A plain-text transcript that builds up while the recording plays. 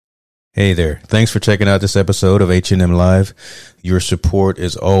Hey there. Thanks for checking out this episode of H&M Live. Your support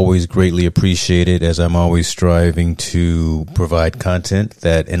is always greatly appreciated, as I'm always striving to provide content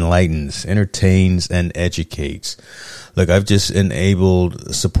that enlightens, entertains, and educates. Look, I've just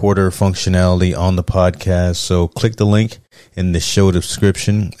enabled supporter functionality on the podcast, so click the link in the show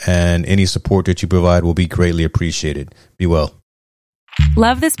description, and any support that you provide will be greatly appreciated. Be well.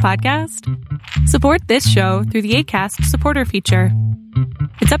 Love this podcast? Support this show through the Acast supporter feature.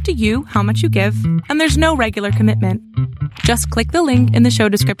 It's up to you how much you give, and there's no regular commitment. Just click the link in the show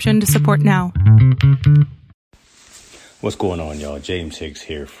description to support now. What's going on, y'all? James Higgs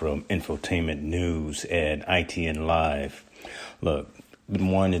here from Infotainment News and ITN Live. Look, been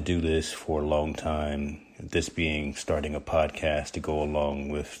wanting to do this for a long time. This being starting a podcast to go along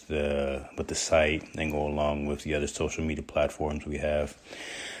with the site and go along with the other social media platforms we have.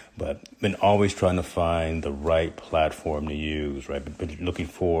 But been always trying to find the right platform to use, right? Been looking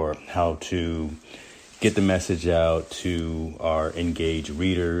for how to get the message out to our engaged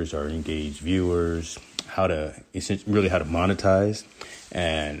readers, our engaged viewers, how to monetize.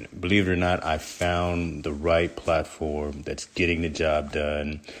 And believe it or not, I found the right platform that's getting the job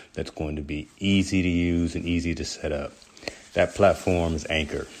done, that's going to be easy to use and easy to set up. That platform is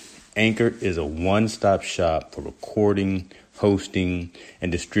Anchor. Anchor is a one-stop shop for recording, hosting,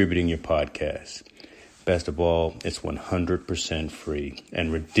 and distributing your podcast. Best of all, it's 100% free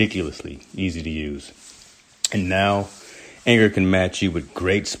and ridiculously easy to use. And now, Anchor can match you with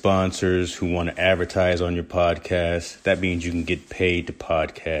great sponsors who want to advertise on your podcast. That means you can get paid to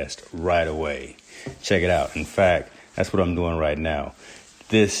podcast right away. Check it out. In fact, that's what I'm doing right now.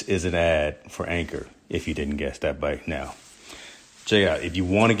 This is an ad for Anchor, if you didn't guess that by now. Check it out. If you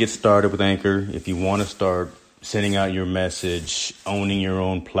want to get started with Anchor, if you want to start sending out your message, owning your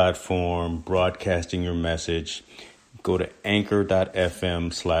own platform, broadcasting your message, go to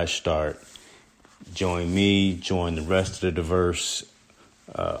anchor.fm/start. Join me, join the rest of the diverse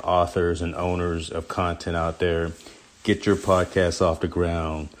authors and owners of content out there. Get your podcast off the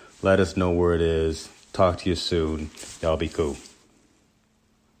ground. Let us know where it is. Talk to you soon. Y'all be cool.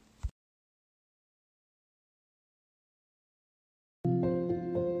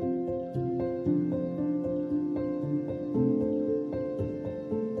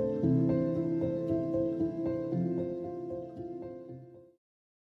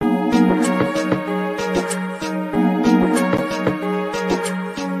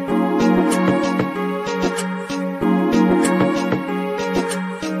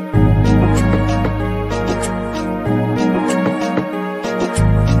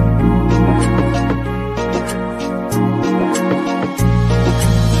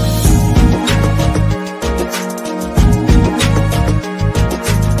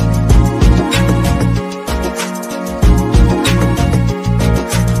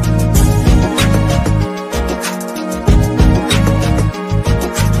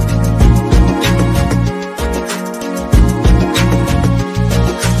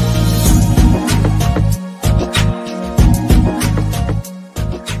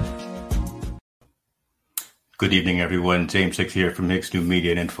 Good evening, everyone. James Hicks here from Hicks New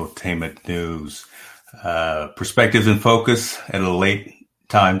Media and Infotainment News. Perspectives in focus at a late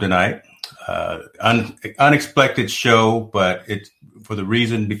time tonight. Unexpected show, but it's for the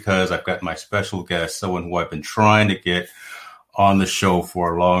reason because I've got my special guest, someone who I've been trying to get on the show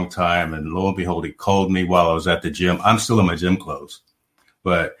for a long time. And lo and behold, he called me while I was at the gym. I'm still in my gym clothes,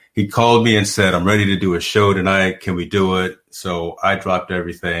 but he called me and said, I'm ready to do a show tonight. Can we do it? So I dropped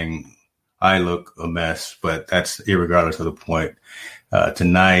everything. I look a mess, but that's irregardless of the point.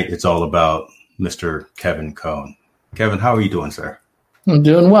 Tonight, it's all about Mr. Kevin Kohn. Kevin, how are you doing, sir? I'm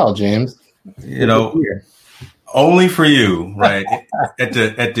doing well, James. You know, only for you, right? at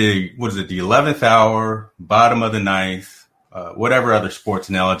the what is it? The 11th hour, bottom of the ninth, whatever other sports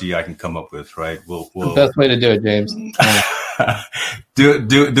analogy I can come up with, right? We'll the best way to do it, James.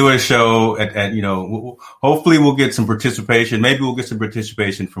 do a show at hopefully we'll get some participation. Maybe we'll get some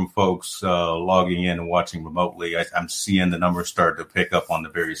participation from folks logging in and watching remotely. I'm seeing the numbers start to pick up on the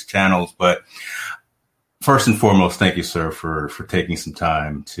various channels. But first and foremost, thank you, sir, for taking some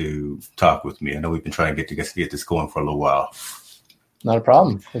time to talk with me. I know we've been trying to get this going for a little while. Not a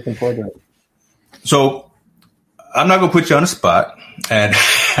problem. Looking forward to it. So I'm not going to put you on the spot,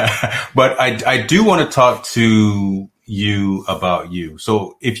 but I do want to talk to you about you.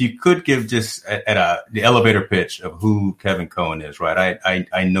 So if you could give just the elevator pitch of who Kevin Kohn is, right?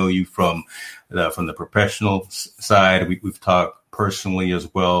 I know you from the professional side. We've talked personally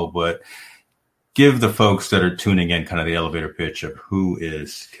as well, but give the folks that are tuning in kind of the elevator pitch of who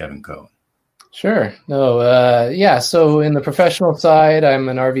is Kevin Kohn. Sure. No, yeah. So in the professional side, I'm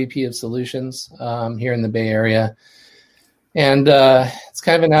an RVP of solutions here in the Bay Area. And it's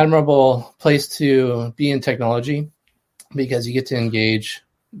kind of an admirable place to be in technology because you get to engage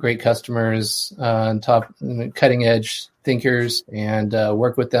great customers, top cutting edge thinkers, and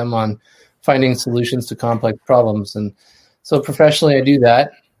work with them on finding solutions to complex problems. And so professionally, I do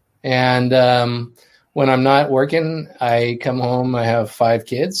that. And when I'm not working, I come home. I have 5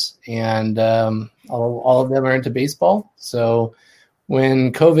 kids, and all of them are into baseball. So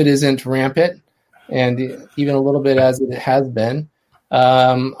when COVID isn't rampant, and even a little bit as it has been,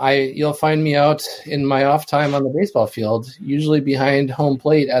 you'll find me out in my off time on the baseball field, usually behind home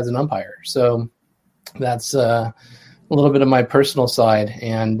plate as an umpire. So that's a little bit of my personal side.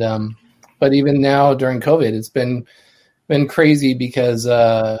 And but even now during COVID, it's been crazy because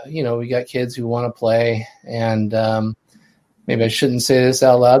we got kids who want to play, and maybe I shouldn't say this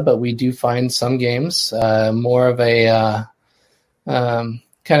out loud, but we do find some games more of a kind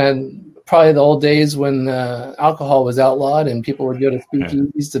of probably the old days when alcohol was outlawed and people would go to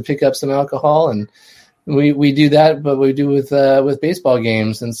speakeasies to pick up some alcohol, and we do that, but we do with baseball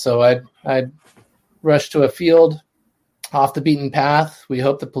games. And so I'd rush to a field off the beaten path. We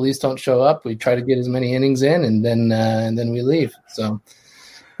hope the police don't show up. We try to get as many innings in, and then we leave. So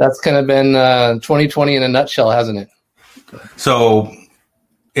that's kind of been 2020 in a nutshell, hasn't it? So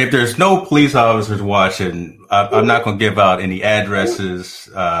if there's no police officers watching, I'm not going to give out any addresses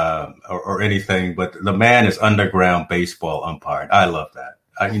or anything, but the man is underground baseball umpire. I love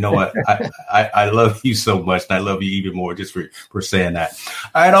that. You know what? I love you so much, and I love you even more just for saying that.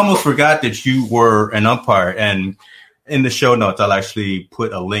 I had almost forgot that you were an umpire, and in the show notes, I'll actually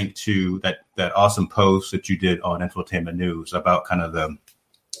put a link to that awesome post that you did on Infotainment News about kind of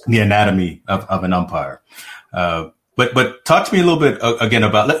the anatomy of an umpire. But talk to me a little bit again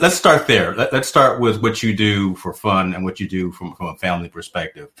about, let's start there. Let's start with what you do for fun and what you do from a family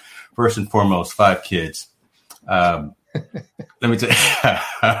perspective. First and foremost, 5 kids. Let me tell you,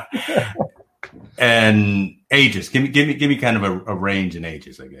 and ages. Give me kind of a range in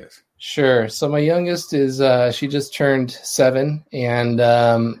ages, I guess. Sure. So my youngest is she just turned 7, and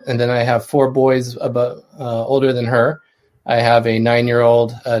then I have 4 boys about older than her. I have a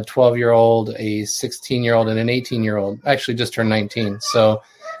 9-year-old, a 12-year-old, a 16-year-old, and an 18-year-old. Actually, just turned 19. So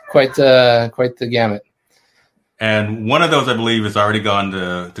quite the gamut. And one of those, I believe, has already gone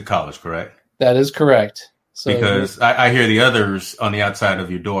to college, correct? That is correct. So, because I hear the others on the outside of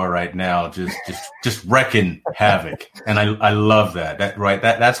your door right now just wrecking havoc, and I love that.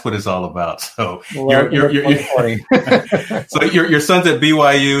 That's what it's all about. So so your son's at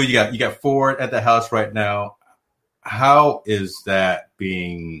BYU. You got 4 at the house right now. How is that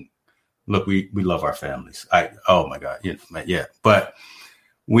being? Look, we love our families. Oh my God, yeah. But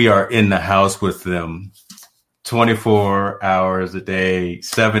we are in the house with them 24 hours a day,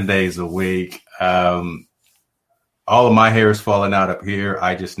 7 days a week. All of my hair is falling out up here.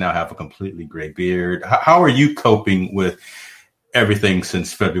 I just now have a completely gray beard. How are you coping with everything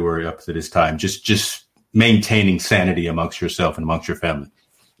since February up to this time? Just maintaining sanity amongst yourself and amongst your family.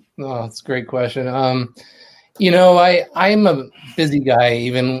 Oh, that's a great question. I'm a busy guy.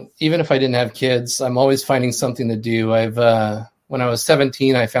 Even if I didn't have kids, I'm always finding something to do. When I was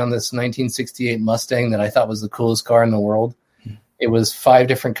 17, I found this 1968 Mustang that I thought was the coolest car in the world. It was 5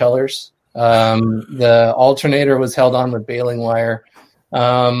 different colors. The alternator was held on with baling wire.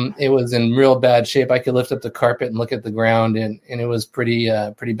 It was in real bad shape. I could lift up the carpet and look at the ground, and it was pretty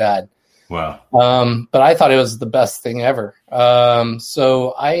bad. Wow. But I thought it was the best thing ever.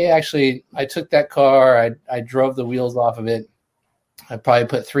 So I took that car. I drove the wheels off of it. I probably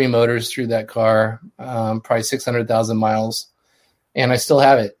put 3 motors through that car, probably 600,000 miles, and I still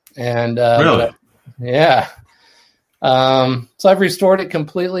have it. And really? Yeah. So I've restored it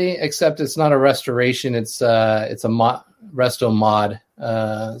completely, except it's not a restoration. It's a resto mod.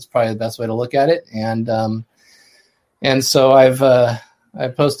 It's probably the best way to look at it. And so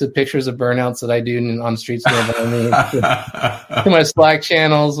I've posted pictures of burnouts that I do on streets nearby me to my Slack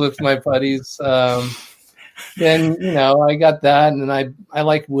channels with my buddies. Then I got that, and I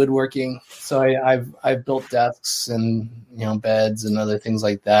like woodworking, so I've built desks and beds and other things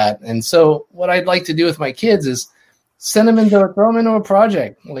like that. And so what I'd like to do with my kids is throw them into a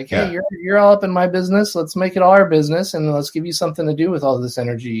project. Like, hey, you're all up in my business. Let's make it all our business, and let's give you something to do with all this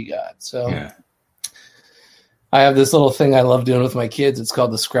energy you got. So I have this little thing I love doing with my kids. It's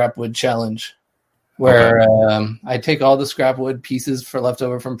called the Scrap Wood Challenge, where I take all the scrap wood pieces for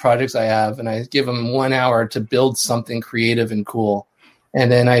leftover from projects I have, and I give them 1 hour to build something creative and cool.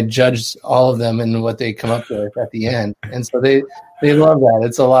 And then I judge all of them and what they come up with at the end. And so They love that.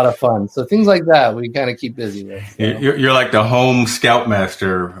 It's a lot of fun. So things like that we kind of keep busy with. So. You're like the home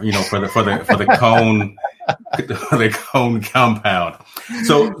scoutmaster, for the Kohn the Kohn compound.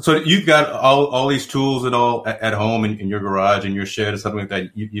 So you've got all these tools and all at home in your garage, in your shed, or something like that.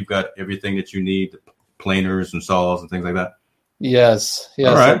 You've got everything that you need, planers and saws and things like that. Yes.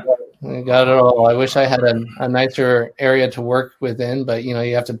 All right. I got it all. I wish I had a nicer area to work within, but you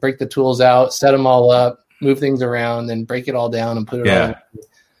have to break the tools out, set them all up, move things around, then break it all down and put it all in.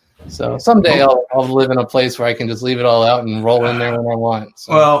 So someday I'll live in a place where I can just leave it all out and roll in there when I want.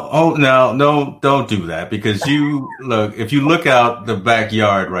 So. Well, no, don't do that, because if you look out the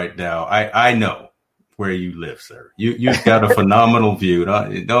backyard right now, I know where you live, sir. You've got a phenomenal view.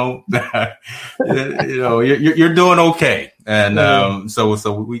 Don't you're doing okay, and so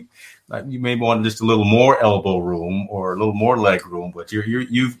you may want just a little more elbow room or a little more leg room, but you're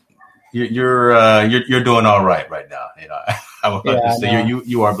doing all right now. I would say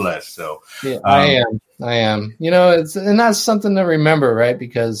you are blessed. So yeah, I am. And that's something to remember, right?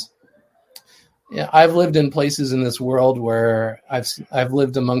 Because I've lived in places in this world where I've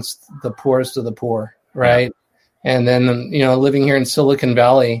lived amongst the poorest of the poor, right? Yeah. And then living here in Silicon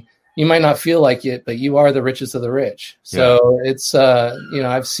Valley, you might not feel like it, but you are the richest of the rich. So it's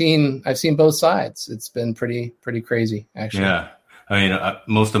I've seen both sides. It's been pretty crazy, actually. Yeah. I mean,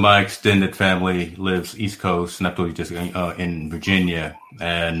 most of my extended family lives East Coast, not really just in Virginia,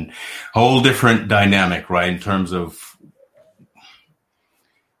 and whole different dynamic, right, in terms of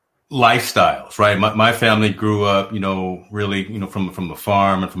lifestyles, right? My family grew up, really, from a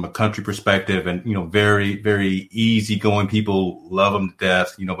farm and from a country perspective, and very, very easygoing people, love them to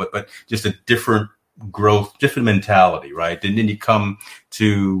death, but just a different growth, different mentality, right? And then you come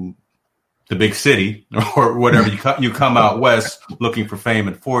to the big city or whatever, you come out west looking for fame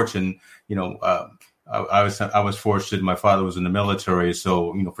and fortune. I was fortunate. My father was in the military,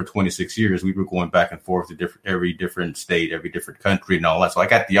 so for 26 years we were going back and forth to every different state, every different country, and all that. So I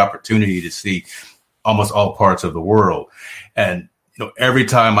got the opportunity to see almost all parts of the world. And every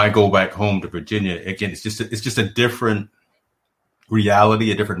time I go back home to Virginia, again, it's just a different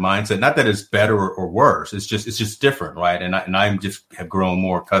reality, a different mindset. Not that it's better or worse. It's just different, right? And I just have grown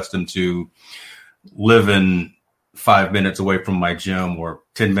more accustomed to living 5 minutes away from my gym or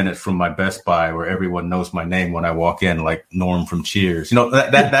 10 minutes from my Best Buy, where everyone knows my name when I walk in, like Norm from Cheers.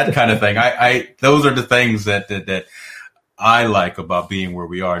 That kind of thing. Those are the things that I like about being where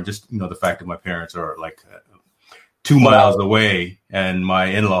we are, and just the fact that my parents are like 2 miles away and my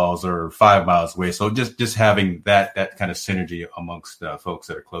in-laws are 5 miles away. So just having that kind of synergy amongst folks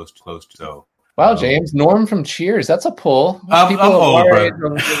that are close. So. Wow, James, Norm from Cheers. That's a pull. I'm old, bro.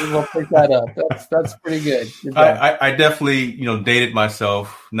 We'll pick that up. That's pretty good. I definitely, dated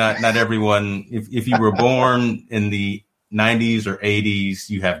myself. Not everyone. If you were born in the 90s or 80s,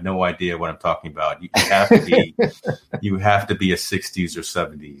 you have no idea what I'm talking about. You have to be a 60s or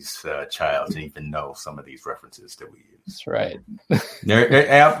 70s child to even know some of these references that we use. That's right.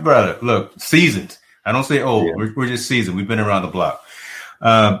 Brother, look, seasoned. I don't say old. Yeah. We're just seasoned. We've been around the block.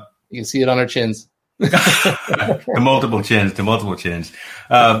 You can see it on our chins. to multiple chins.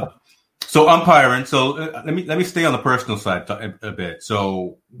 So umpiring. So let me stay on the personal side a bit.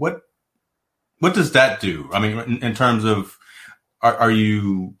 So what does that do? I mean, in terms of, are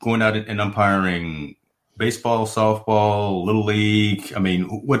you going out and umpiring baseball, softball, little league? I mean,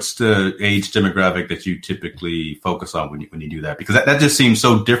 what's the age demographic that you typically focus on when you do that? Because that just seems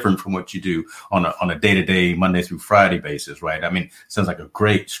so different from what you do on a day-to-day, Monday through Friday basis, right? I mean, it sounds like a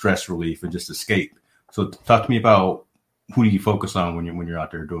great stress relief and just escape. So talk to me about who do you focus on when you're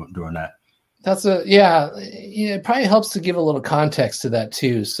out there doing that? It probably helps to give a little context to that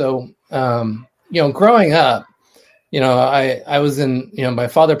too. So, growing up, I was in, my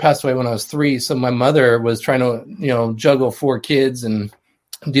father passed away when I was 3. So my mother was trying to, juggle 4 kids and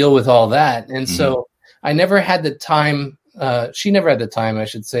deal with all that. And so I never had the time. She never had the time, I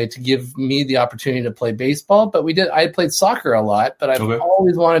should say, to give me the opportunity to play baseball. But I played soccer a lot, but I've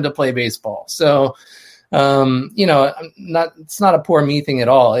always wanted to play baseball. So, it's not a poor me thing at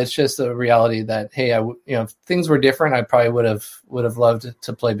all. It's just a reality that, hey, if things were different, I probably would have loved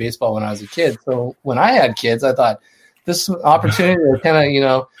to play baseball when I was a kid. So when I had kids, I thought this opportunity to kind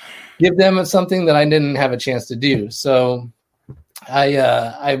of, give them something that I didn't have a chance to do. So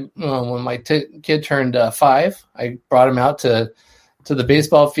when my kid turned 5, I brought him out to the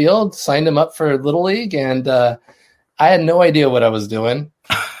baseball field, signed him up for Little League, and I had no idea what I was doing.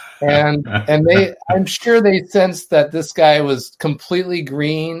 And I'm sure they sensed that this guy was completely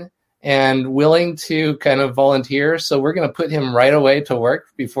green and willing to kind of volunteer. So we're going to put him right away to work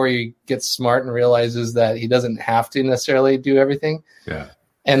before he gets smart and realizes that he doesn't have to necessarily do everything. Yeah.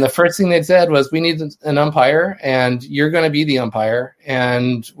 And the first thing they said was, we need an umpire, and you're going to be the umpire,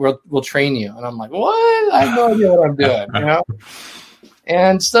 and we'll train you. And I'm like, what? I have no idea what I'm doing, you know?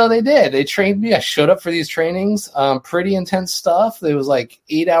 And so they did. They trained me. I showed up for these trainings, pretty intense stuff. It was like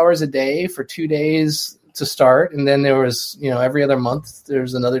 8 hours a day for 2 days to start. And then there was, every other month,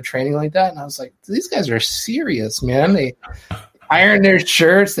 there's another training like that. And I was like, these guys are serious, man. They iron their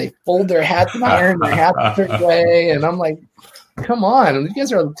shirts. They fold their hats and iron their hats a certain way. And I'm like, come on, you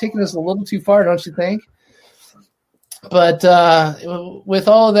guys are taking this a little too far, don't you think? But with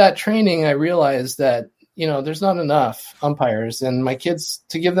all of that training, I realized that, there's not enough umpires. And my kids,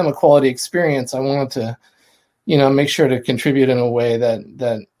 to give them a quality experience, I wanted to, make sure to contribute in a way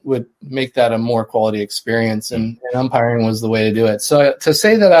that would make that a more quality experience. And umpiring was the way to do it. So to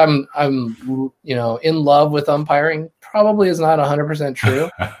say that I'm in love with umpiring probably is not 100% true.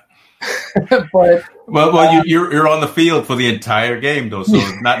 But you're on the field for the entire game, though, so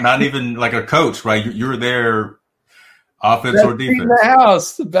not even like a coach, right? You're there, offense or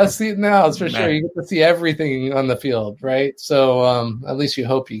defense. The best seat in the house for sure. You get to see everything on the field, right? So at least you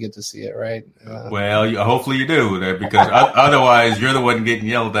hope you get to see it, right? Hopefully you do, because otherwise you're the one getting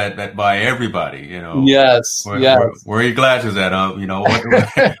yelled at by everybody. Yes. Where are your glasses at?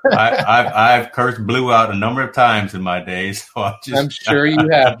 I've cursed blue out a number of times in my days. So I'm sure you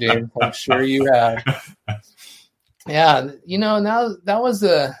have, James. I'm sure you have. Yeah, now that was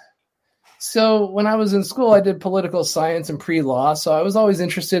So when I was in school, I did political science and pre-law. So I was always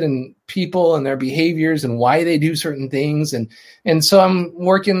interested in people and their behaviors and why they do certain things. And so I'm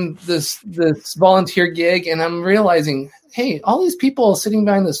working this volunteer gig, and I'm realizing, hey, all these people sitting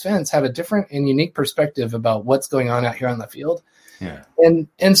behind this fence have a different and unique perspective about what's going on out here on the field. Yeah.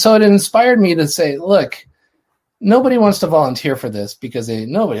 And so it inspired me to say, look, nobody wants to volunteer for this because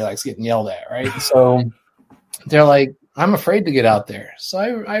nobody likes getting yelled at, right? So they're like, I'm afraid to get out there. So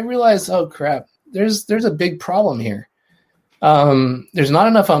I realized, oh crap, there's a big problem here. There's not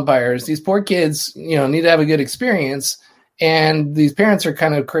enough umpires. These poor kids, need to have a good experience, and these parents are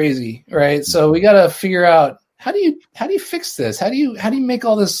kind of crazy, right? So we got to figure out, how do you fix this? How do you make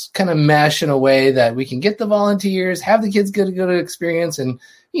all this kind of mesh in a way that we can get the volunteers, have the kids get a good experience, and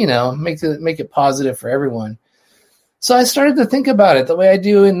make it positive for everyone. So I started to think about it the way I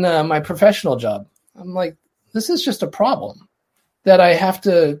do in my professional job. I'm like, this is just a problem that I have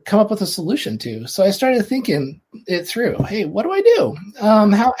to come up with a solution to. So I started thinking it through. Hey, what do I do?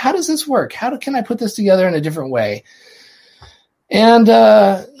 How does this work? How can I put this together in a different way? And,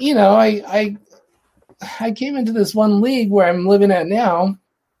 I came into this one league where I'm living at now,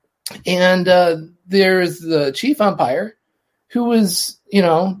 and there's the chief umpire who was,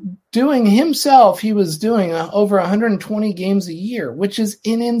 doing himself. He was doing over 120 games a year, which is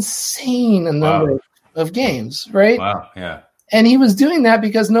an insane number of games, right? Wow, yeah. And he was doing that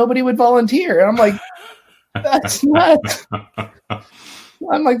because nobody would volunteer. And I'm like, that's not.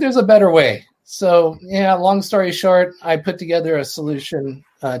 I'm like, there's a better way. So, long story short, I put together a solution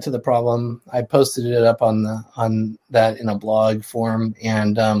to the problem. I posted it up on that in a blog form,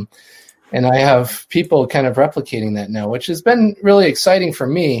 and I have people kind of replicating that now, which has been really exciting for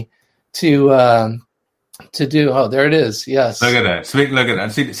me to do. Oh, there it is. Yes. Look at that. Look at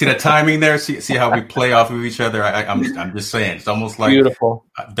that. See the timing there. See how we play off of each other. I'm just saying, it's almost like beautiful.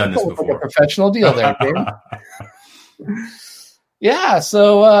 I've done this before. Like a professional deal there, James. Yeah.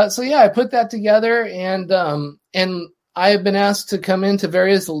 So I put that together, and I have been asked to come into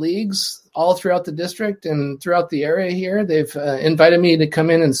various leagues all throughout the district and throughout the area here. They've invited me to come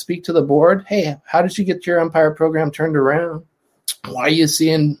in and speak to the board. Hey, how did you get your umpire program turned around? Why are you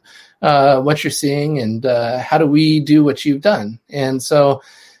seeing what you're seeing, and how do we do what you've done? And so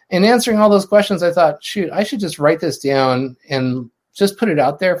in answering all those questions, I thought, shoot, I should just write this down and just put it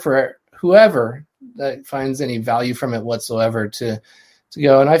out there for whoever that finds any value from it whatsoever to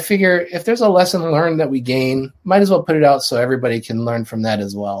go. And I figure if there's a lesson learned that we gain, might as well put it out so everybody can learn from that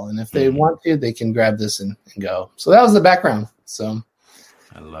as well. And if they want to, they can grab this and go. So that was the background. So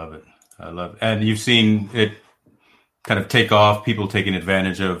I love it. And you've seen it kind of take off, people taking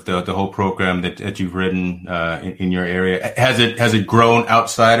advantage of the whole program that you've written in your area. Has it grown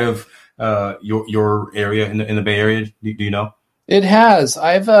outside of your area in the Bay Area? Do you know? It has.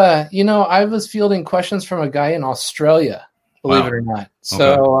 I was fielding questions from a guy in Australia, believe it or not.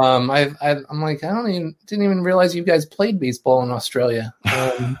 So I'm like, didn't even realize you guys played baseball in Australia.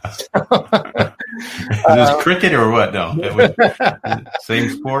 Is this cricket or what? No,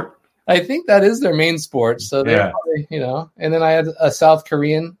 same sport. I think that is their main sport. So they're probably, and then I had a South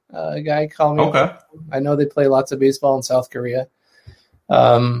Korean guy call me. Okay. I know they play lots of baseball in South Korea.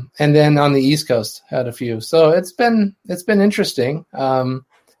 And then on the East Coast had a few. So it's been interesting.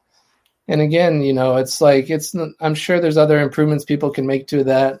 And again, it's like, I'm sure there's other improvements people can make to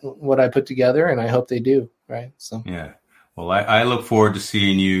that, what I put together, and I hope they do. Right. So, yeah. Well, I look forward to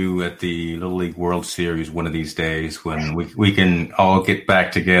seeing you at the Little League World Series one of these days when we can all get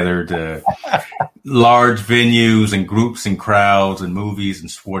back together to large venues and groups and crowds and movies and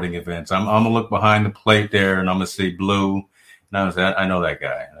sporting events. I'm going to look behind the plate there and I'm going to see Blue. And I know that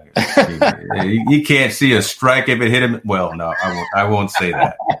guy. You can't see a strike if it hit him. Well, no, I won't say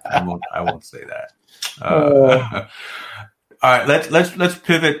that. I won't say that. All right, let's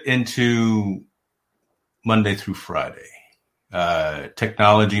pivot into Monday through Friday.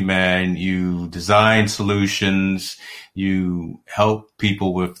 Technology man, you design solutions, you help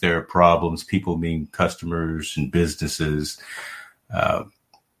people with their problems, people being customers and businesses. Talk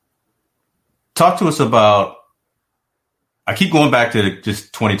to us about, I keep going back to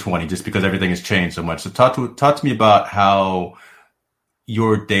just 2020 just because everything has changed so much. So talk to me about how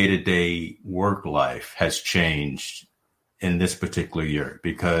your day-to-day work life has changed in this particular year.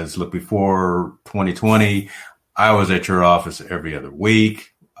 Because look, before 2020, I was at your office every other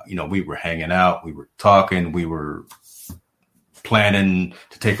week. We were hanging out, we were talking, we were planning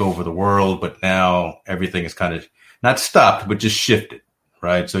to take over the world. But now everything is kind of not stopped, but just shifted.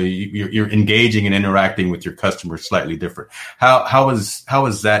 Right. So you're engaging and interacting with your customers slightly different. How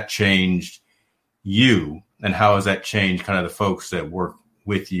has that changed you, and how has that changed kind of the folks that work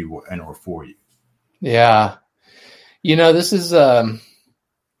with you and or for you? Yeah. This is,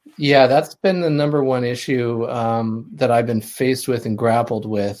 that's been the number one issue that I've been faced with and grappled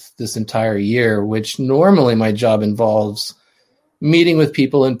with this entire year, which normally my job involves meeting with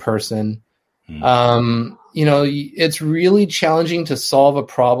people in person. It's really challenging to solve a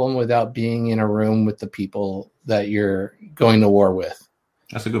problem without being in a room with the people that you're going to war with.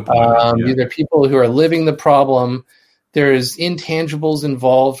 That's a good point. These are people who are living the problem. There's intangibles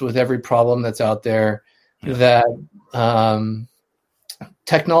involved with every problem that's out there that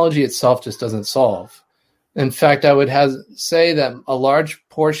technology itself just doesn't solve. In fact, I would say that a large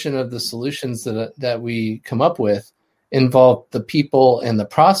portion of the solutions that we come up with involve the people and the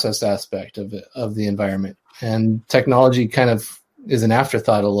process aspect of the environment. And technology kind of is an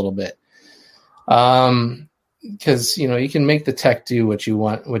afterthought a little bit. Because, you can make the tech do what you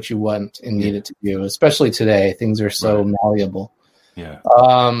want and need it to do, especially today. Things are so malleable. Yeah.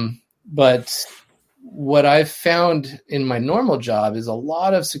 But what I've found in my normal job is a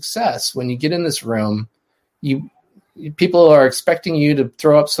lot of success. When you get in this room, people are expecting you to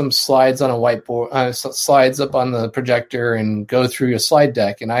throw up some slides on a whiteboard, slides up on the projector and go through your slide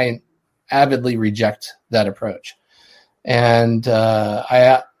deck. And I avidly reject that approach. And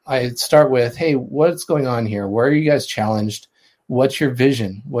I start with, hey, what's going on here? Where are you guys challenged? What's your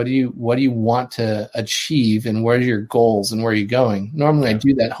vision? What do you want to achieve? And what are your goals and where are you going? Normally I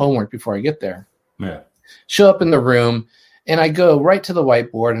do that homework before I get there. Yeah. Show up in the room and I go right to the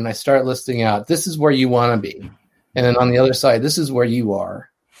whiteboard and I start listing out, this is where you want to be. And then on the other side, this is where you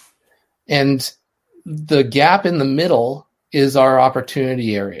are. And the gap in the middle is our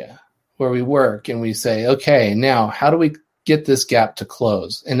opportunity area where we work and we say, okay, now how do we get this gap to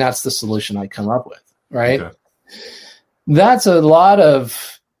close? And that's the solution I come up with, right? Okay. That's a lot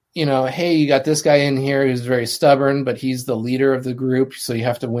of, hey, you got this guy in here who's very stubborn, but he's the leader of the group, so you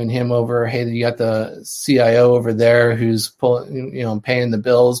have to win him over. Hey, you got the CIO over there who's paying the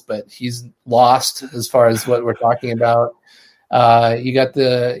bills, but he's lost as far as what we're talking about. You got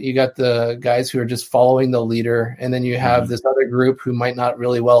the guys who are just following the leader, and then you have this other group who might not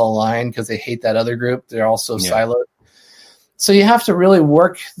really well align because they hate that other group. They're also siloed. So you have to really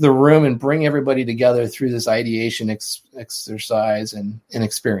work the room and bring everybody together through this ideation exercise and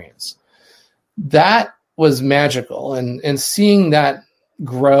experience. That was magical. And seeing that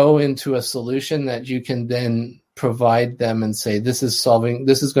grow into a solution that you can then provide them and say, this is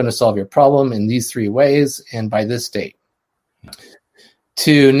going to solve your problem in these 3 ways and by this date.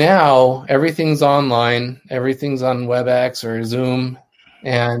 To now, everything's online, everything's on WebEx or Zoom,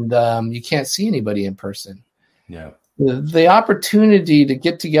 and you can't see anybody in person. Yeah. The opportunity to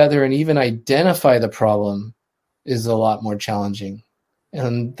get together and even identify the problem is a lot more challenging.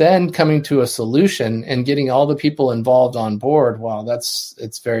 And then coming to a solution and getting all the people involved on board,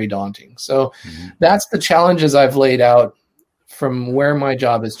 it's very daunting. So that's the challenges I've laid out from where my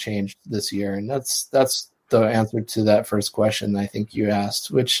job has changed this year. And that's the answer to that first question I think you asked,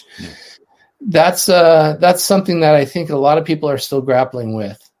 which that's something that I think a lot of people are still grappling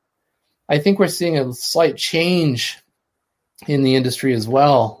with. I think we're seeing a slight change in the industry as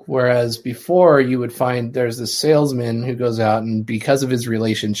well. Whereas before you would find there's this salesman who goes out and because of his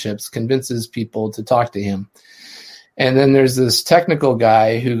relationships convinces people to talk to him. And then there's this technical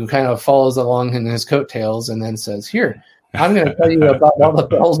guy who kind of follows along in his coattails and then says, here, I'm going to tell you about all the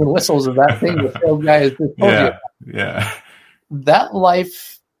bells and whistles of that thing the sales guy has just told you about. Yeah. That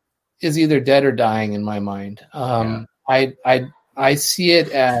life is either dead or dying in my mind. I see it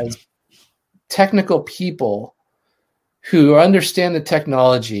as technical people who understand the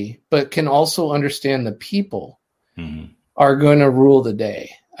technology, but can also understand the people are going to rule the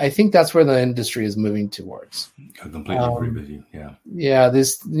day. I think that's where the industry is moving towards. I completely agree with you. Yeah. Yeah.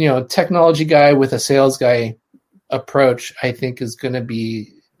 This, technology guy with a sales guy approach, I think is going to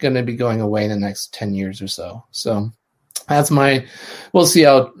be going away in the next 10 years or so. So that's we'll see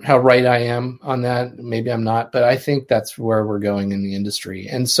how right I am on that. Maybe I'm not, but I think that's where we're going in the industry.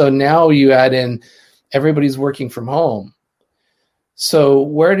 And so now you add in everybody's working from home. So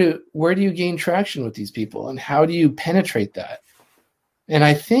where do you gain traction with these people and how do you penetrate that? And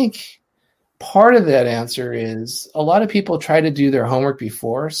I think part of that answer is a lot of people try to do their homework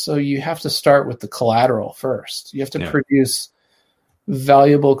before. So you have to start with the collateral first. You have to produce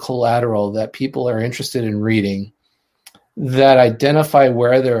valuable collateral that people are interested in reading, that identify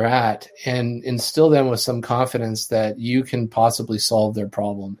where they're at and instill them with some confidence that you can possibly solve their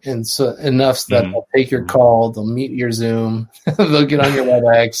problem. And so enough that they'll take your call, they'll meet your Zoom, they'll get on your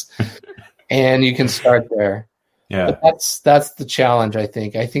WebEx, and you can start there. Yeah. But that's the challenge, I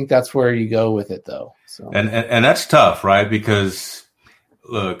think. I think that's where you go with it, though. So and that's tough, right? Because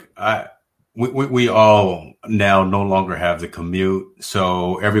look, we all now no longer have the commute,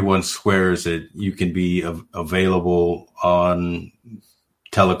 so everyone swears that you can be available on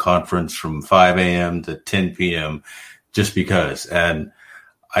teleconference from 5 a.m. to 10 p.m. just because. And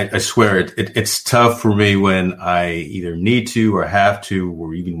I swear it's tough for me when I either need to or have to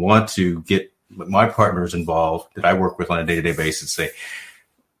or even want to get my partners involved that I work with on a day-to-day basis. Say,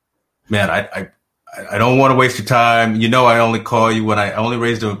 man, I don't want to waste your time. I only call you when I only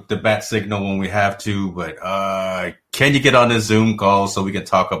raise the bat signal when we have to, but can you get on this Zoom call so we can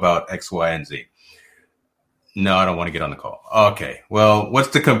talk about X, Y, and Z? No, I don't want to get on the call. Okay. Well, what's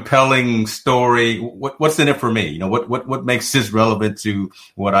the compelling story? What's in it for me? What makes this relevant to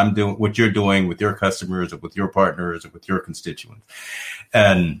what I'm doing, what you're doing with your customers or with your partners or with your constituents?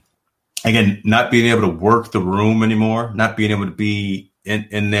 And again, not being able to work the room anymore, not being able to be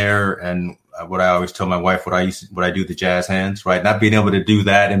in there. And what I always tell my wife, what I do, the jazz hands, right? Not being able to do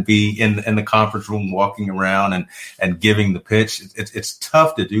that and be in the conference room, walking around and giving the pitch. It's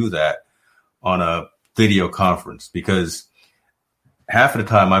tough to do that on a video conference because half of the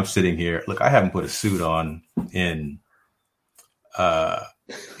time I'm sitting here, look, I haven't put a suit on in,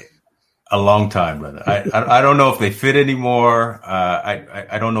 a long time, brother. I don't know if they fit anymore.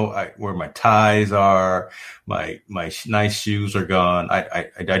 I don't know where my ties are. My nice shoes are gone.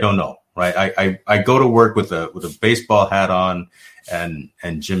 I don't know. Right. I go to work with a baseball hat on and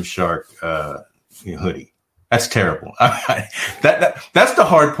Gymshark hoodie. That's terrible. That's the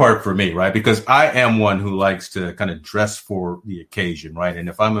hard part for me, right? Because I am one who likes to kind of dress for the occasion, right? And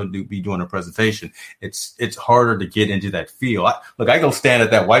if I'm going to be doing a presentation, it's harder to get into that feel. I go stand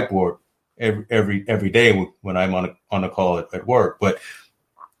at that whiteboard every day when I'm on a call at work, but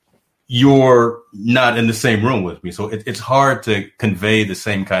you're not in the same room with me. So it's hard to convey the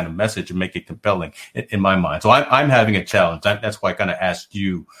same kind of message and make it compelling in my mind. So I'm having a challenge. That's why I kind of asked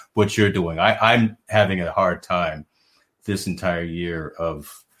you what you're doing. I'm having a hard time this entire year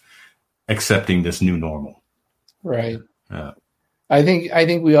of accepting this new normal. Right. I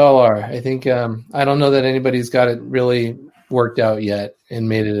think we all are. I think, I don't know that anybody's got it really worked out yet and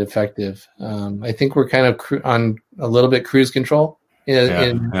made it effective. I think we're kind of on a little bit cruise control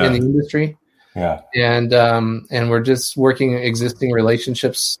in the industry. Yeah. And we're just working existing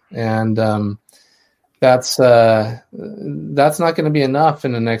relationships and, that's not going to be enough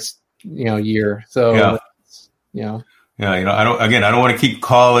in the next, year. So, I don't want to keep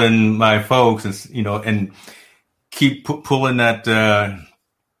calling my folks and keep pulling that, that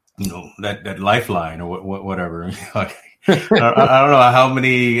lifeline or whatever. I don't know how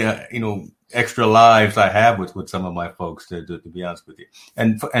many, extra lives I have with some of my folks to be honest with you.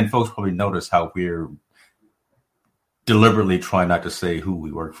 And folks probably notice how we're deliberately trying not to say who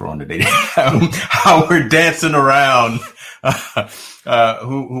we work for on the day, how we're dancing around,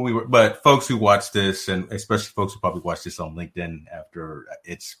 who we were, but folks who watch this and especially folks who probably watch this on LinkedIn after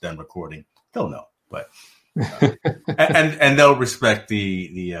it's done recording, they'll know, but, and they'll respect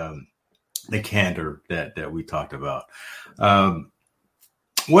the candor that we talked about.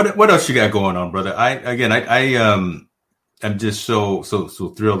 What else you got going on, brother? I'm just so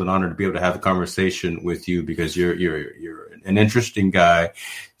thrilled and honored to be able to have a conversation with you because you're an interesting guy.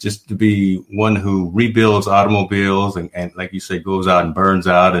 Just to be one who rebuilds automobiles and like you say, goes out and burns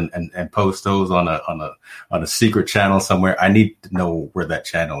out and posts those on a secret channel somewhere. I need to know where that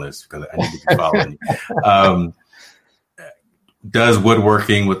channel is because I need to be following you. Does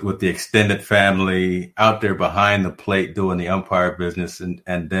woodworking with the extended family out there behind the plate doing the umpire business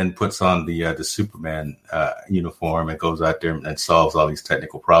and then puts on the Superman uniform and goes out there and solves all these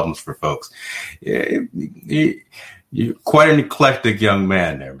technical problems for folks. You're quite an eclectic young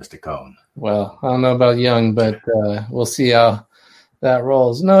man there, Mr. Kohn. Well, I don't know about young, but we'll see how that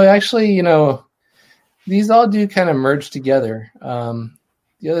rolls. No, actually, these all do kind of merge together.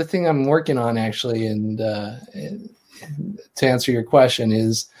 The other thing I'm working on actually, and to answer your question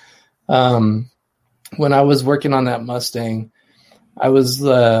is, when I was working on that Mustang, I was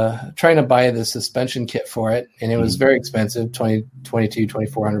trying to buy the suspension kit for it, and it was very expensive,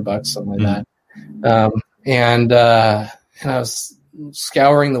 $2,400, something like that. And I was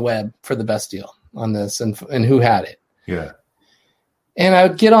scouring the web for the best deal on this and who had it. Yeah. And I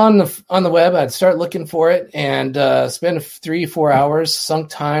would get on the web, I'd start looking for it and spend 3-4 hours, sunk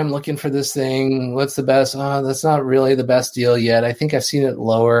time looking for this thing. What's the best? Oh, that's not really the best deal yet. I think I've seen it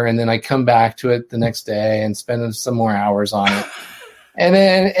lower. And then I come back to it the next day and spend some more hours on it. And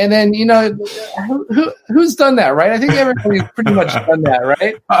then who's done that, right? I think everybody's pretty much done that,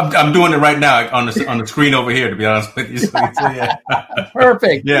 right? I'm doing it right now on the screen over here, to be honest with you. So, yeah.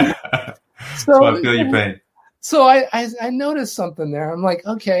 Perfect. Yeah. So I feel your pain. So I noticed something there. I'm like,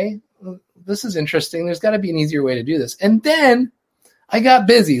 okay, this is interesting. There's got to be an easier way to do this. And then I got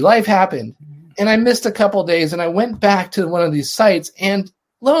busy. Life happened. And I missed a couple days. And I went back to one of these sites. And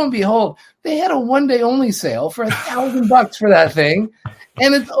lo and behold, they had a one-day only sale for $1,000 for that thing.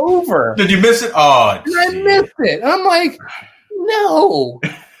 And it's over. Did you miss it? Oh, and I missed it. And I'm like, no,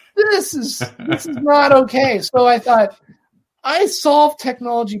 this is not okay. So I thought, I solve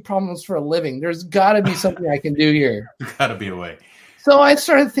technology problems for a living. There's got to be something I can do here. There's got to be a way. So I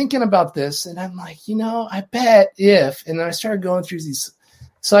started thinking about this, and I'm like, I bet if, and then I started going through these.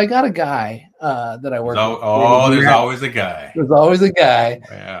 So I got a guy that I work with. Oh, there's always a guy. There's always a guy.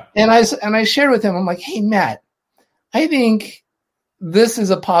 Yeah. And I shared with him, I'm like, hey, Matt, I think this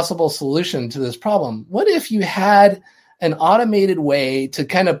is a possible solution to this problem. What if you had an automated way to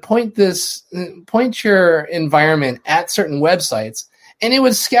kind of point your environment at certain websites, and it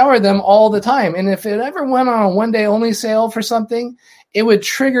would scour them all the time. And if it ever went on a one-day only sale for something, it would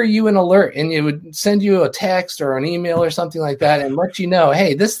trigger you an alert, and it would send you a text or an email or something like that and let you know,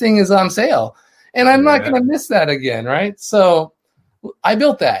 hey, this thing is on sale. And I'm not going to miss that again, right? So I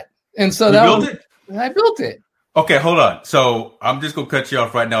built that. And so I built it. Okay, hold on. So I'm just going to cut you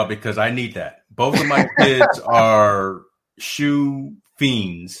off right now because I need that. Both of my kids are shoe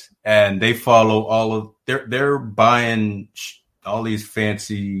fiends, and they follow they're buying all these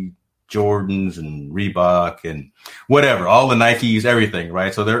fancy Jordans and Reebok and whatever, all the Nikes, everything,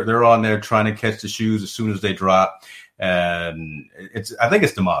 right? So they're on there trying to catch the shoes as soon as they drop, and I think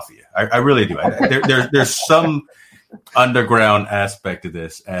it's the mafia. I really do. There's some underground aspect to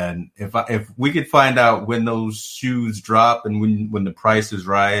this, and if we could find out when those shoes drop and when the price is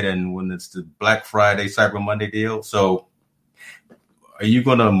right and when it's the Black Friday Cyber Monday deal. So are you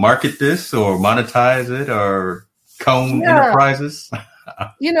going to market this or monetize it or Kohn Enterprises?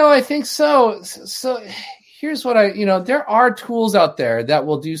 I think so. So here's what there are tools out there that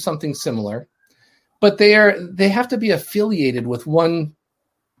will do something similar, but they have to be affiliated with one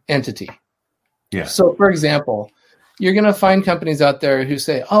entity. Yeah. So for example, you're going to find companies out there who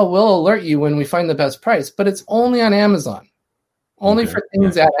say, oh, we'll alert you when we find the best price, but it's only on Amazon. Only for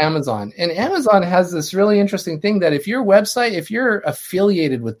things at Amazon. And Amazon has this really interesting thing that if your website, if you're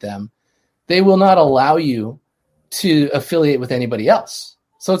affiliated with them, they will not allow you to affiliate with anybody else.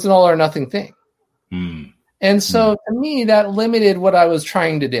 So it's an all or nothing thing. And so to me, that limited what I was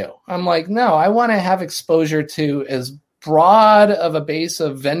trying to do. I'm like, no, I want to have exposure to as broad of a base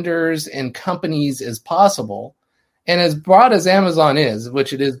of vendors and companies as possible. And as broad as Amazon is,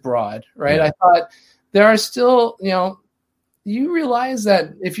 which it is broad, right? Yeah. I thought there are still, you realize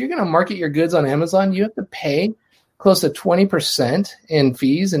that if you're going to market your goods on Amazon, you have to pay close to 20% in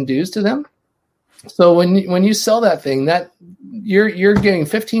fees and dues to them. So when you sell that thing, that you're getting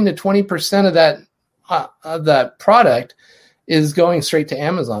 15 to 20% of that product is going straight to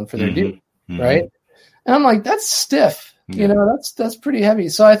Amazon for their due, right? And I'm like, that's stiff. That's pretty heavy.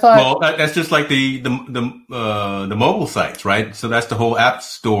 So I thought, well, that's just like the mobile sites, right? So that's the whole app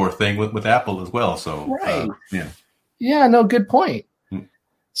store thing with Apple as well. So right. Yeah, no, good point.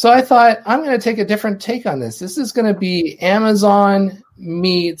 So I thought, I'm going to take a different take on this. This is going to be Amazon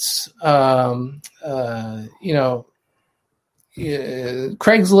meets,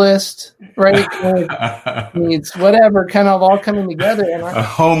 Craigslist, right? Meets whatever, kind of all coming together. And a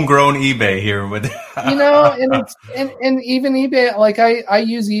homegrown eBay here with, and even eBay, like I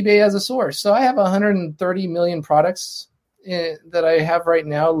use eBay as a source. So I have 130 million products that I have right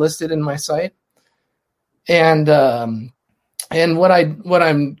now listed in my site. And what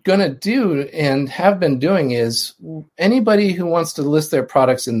I'm going to do and have been doing is anybody who wants to list their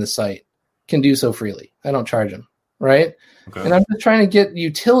products in the site can do so freely. I don't charge them, right? Okay. And I'm just trying to get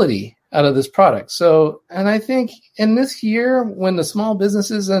utility out of this product. So, and I think in this year, when the small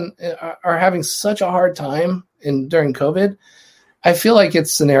businesses are having such a hard time during COVID, I feel like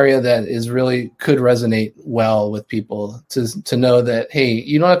it's an area that could resonate well with people to know that, hey,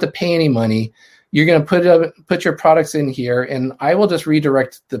 you don't have to pay any money. You're going to put your products in here, and I will just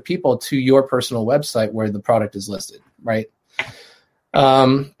redirect the people to your personal website where the product is listed, right?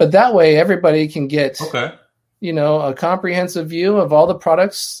 But that way, everybody can get, a comprehensive view of all the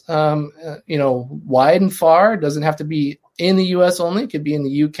products, wide and far. It doesn't have to be in the U.S. only. It could be in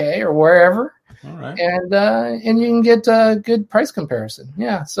the UK or wherever. All right. And you can get a good price comparison.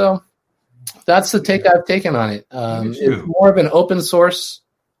 Yeah, so that's the take I've taken on it. It's more of an open source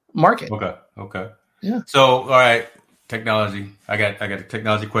market. Okay. Yeah. So, all right, technology. I got a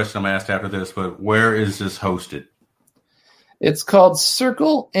technology question I'm going to ask after this, but where is this hosted? It's called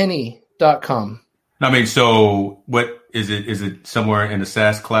CircleAny.com. I mean, so what is it? Is it somewhere in the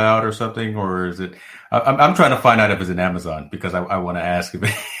SaaS cloud or something, or is it? I'm trying to find out if it's in Amazon because I want to ask if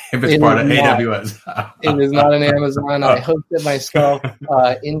it's part of AWS. It is not in Amazon. I host it myself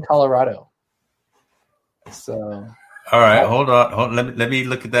in Colorado. So. All right, hold on. Let me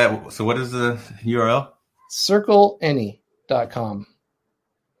look at that. So what is the URL? CircleAny.com.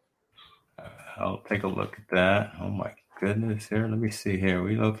 I'll take a look at that. Oh my goodness. Here, let me see here.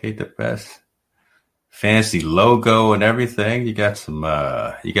 We locate the best. Fancy logo and everything. You got some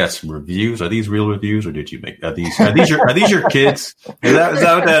reviews. Are these real reviews, or did you make? Are these your kids? Is that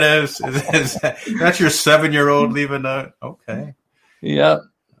what that is? That's your 7-year-old leaving a? Okay. Yep.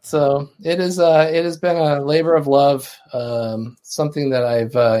 So it has been a labor of love, something that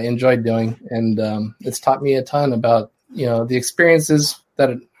I've enjoyed doing, and it's taught me a ton about the experiences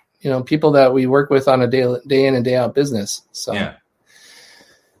that people that we work with on a day in and day out business. So yeah.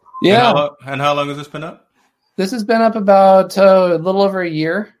 And how long has this been up? This has been up about a little over a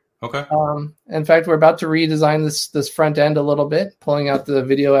year. Okay. In fact, we're about to redesign this front end a little bit, pulling out the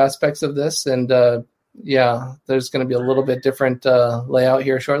video aspects of this, and there's going to be a little bit different layout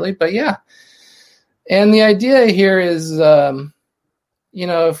here shortly. But yeah, and the idea here is,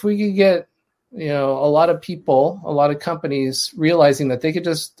 if we could get a lot of people, a lot of companies realizing that they could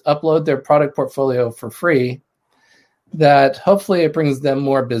just upload their product portfolio for free, that hopefully it brings them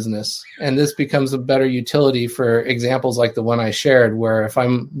more business. And this becomes a better utility for examples like the one I shared, where if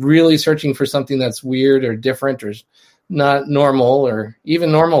I'm really searching for something that's weird or different or not normal, or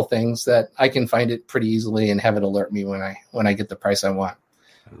even normal things, that I can find it pretty easily and have it alert me when I get the price I want.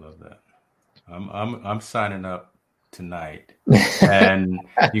 I love that. I'm signing up tonight. And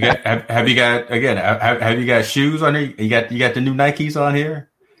you got have you got shoes on here? You got the new Nikes on here?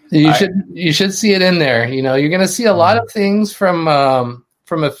 You should see it in there. You're going to see a lot of things from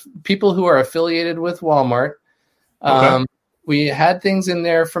people who are affiliated with Walmart. Okay. We had things in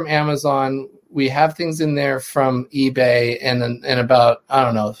there from Amazon. We have things in there from eBay and about,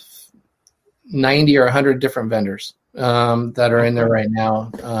 90 or 100 different vendors that are in there right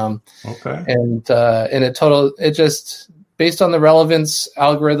now. And it just, based on the relevance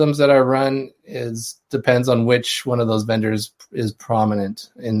algorithms that I run, depends on which one of those vendors is prominent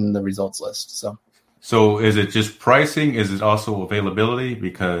in the results list. So is it just pricing? Is it also availability?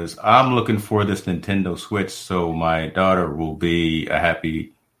 Because I'm looking for this Nintendo Switch, so my daughter will be a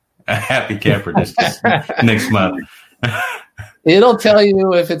happy camper this next month. It'll tell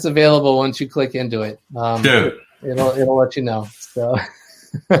you if it's available once you click into it. Dude, it'll let you know. So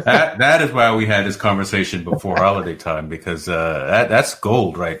that is why we had this conversation before holiday time, because that's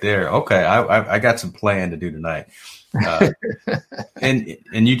gold right there. Okay, I got some plan to do tonight. And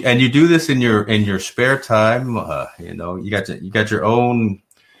you do this in your spare time. You got your own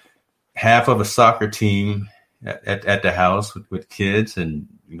half of a soccer team at the house with kids, and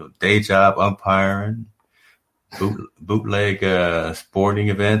day job umpiring, bootleg sporting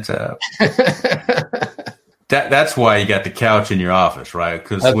events. That's why you got the couch in your office, right?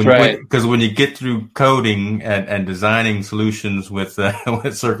 Because when you get through coding and designing solutions with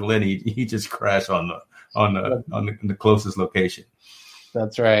CircleAny, you just crash on the closest location.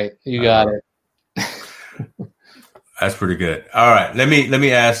 That's right. You got it. That's pretty good. All right. Let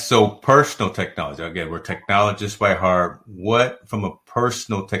me ask. So personal technology. Again, we're technologists by heart. What, from a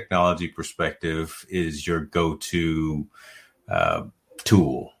personal technology perspective, is your go-to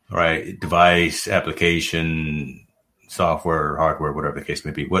tool, right? Device, application, software, hardware, whatever the case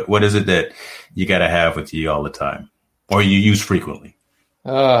may be. What is it that you got to have with you all the time, or you use frequently?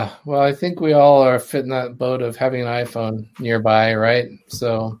 Well, I think we all are fitting that boat of having an iPhone nearby, right?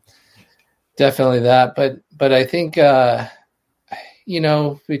 So definitely that. But I think, between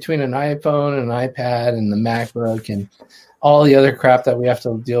an iPhone and an iPad and the MacBook and all the other crap that we have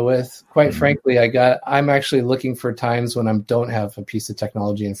to deal with, quite frankly, I'm actually looking for times when I don't have a piece of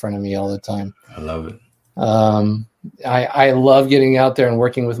technology in front of me all the time. I love it. I love getting out there and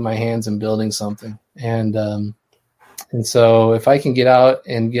working with my hands and building something. And so if I can get out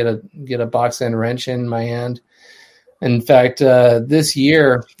and get a box end wrench in my hand. In fact, this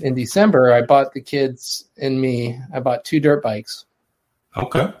year in December, I bought the kids and me, I bought 2 dirt bikes.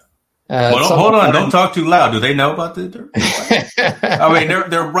 Okay. Hold on. Don't talk too loud. Do they know about the dirt bikes? I mean,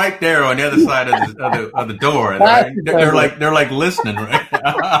 they're right there on the other side of the door. Right? They're like listening, right?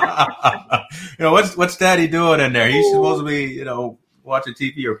 What's Daddy doing in there? He's supposed to be, watching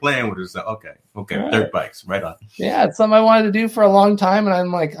TV or playing with us. Okay. Right. Dirt bikes, right on. Yeah, it's something I wanted to do for a long time, and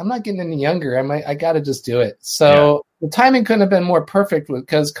I'm like, I'm not getting any younger. I got to just do it. So the timing couldn't have been more perfect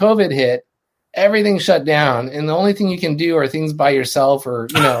because COVID hit, everything shut down, and the only thing you can do are things by yourself or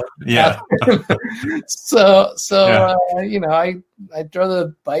yeah. I throw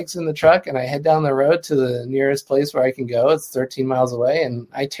the bikes in the truck and I head down the road to the nearest place where I can go. It's 13 miles away, and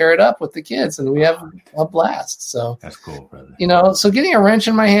I tear it up with the kids, and we have a blast. So that's cool, brother. So getting a wrench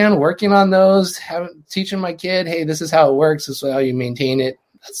in my hand, working on those, teaching my kid, hey, this is how it works. This is how you maintain it.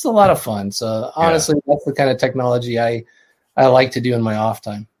 That's a lot of fun. So honestly, that's the kind of technology I like to do in my off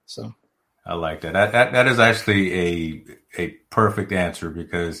time. So I like that. That is actually a perfect answer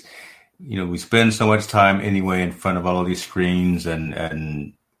because, we spend so much time anyway in front of all of these screens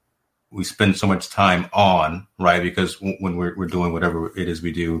and we spend so much time on, right? Because when we're doing whatever it is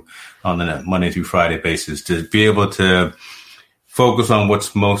we do on the Monday through Friday basis, to be able to focus on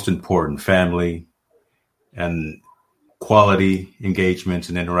what's most important, family and quality engagements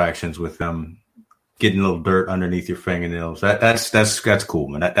and interactions with them, getting a little dirt underneath your fingernails. That's cool,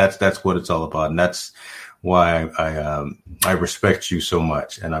 man. That's what it's all about. And that's why I respect you so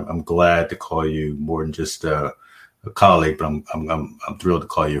much. And I'm glad to call you more than just a colleague, but I'm thrilled to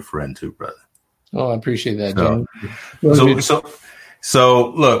call you a friend too, brother. Oh, I appreciate that. So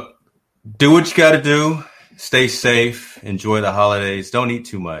look, do what you got to do. Stay safe. Enjoy the holidays. Don't eat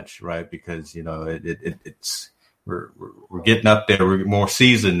too much, right? Because it's we're getting up there. We're more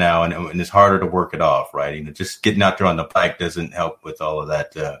seasoned now, and it's harder to work it off, right? Just getting out there on the bike doesn't help with all of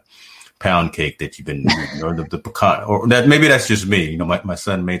that pound cake that you've been eating, or the pecan, or that maybe that's just me. My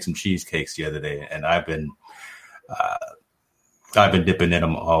son made some cheesecakes the other day, and I've been dipping in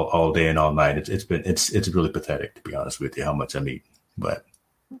them all day and all night. It's really pathetic, to be honest with you, how much I'm eating, but.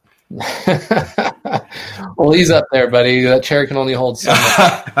 Well, he's up there, buddy. That chair can only hold so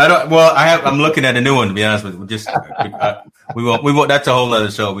much. I'm looking at a new one, to be honest with you. We won't. That's a whole other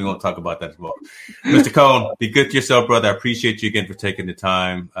show. We won't talk about that as well. Mr. Kohn, be good to yourself, brother. I appreciate you again for taking the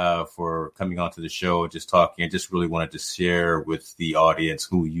time for coming onto the show and just talking. I just really wanted to share with the audience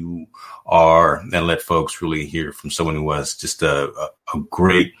who you are and let folks really hear from someone who was just a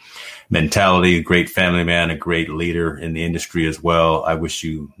great mentality, a great family man, a great leader in the industry as well. I wish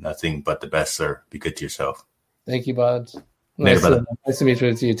you nothing but the best, sir. Be good to yourself. Thank you, Bud. Later, brother. Nice to meet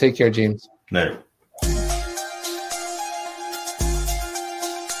you. Take care, James. Later.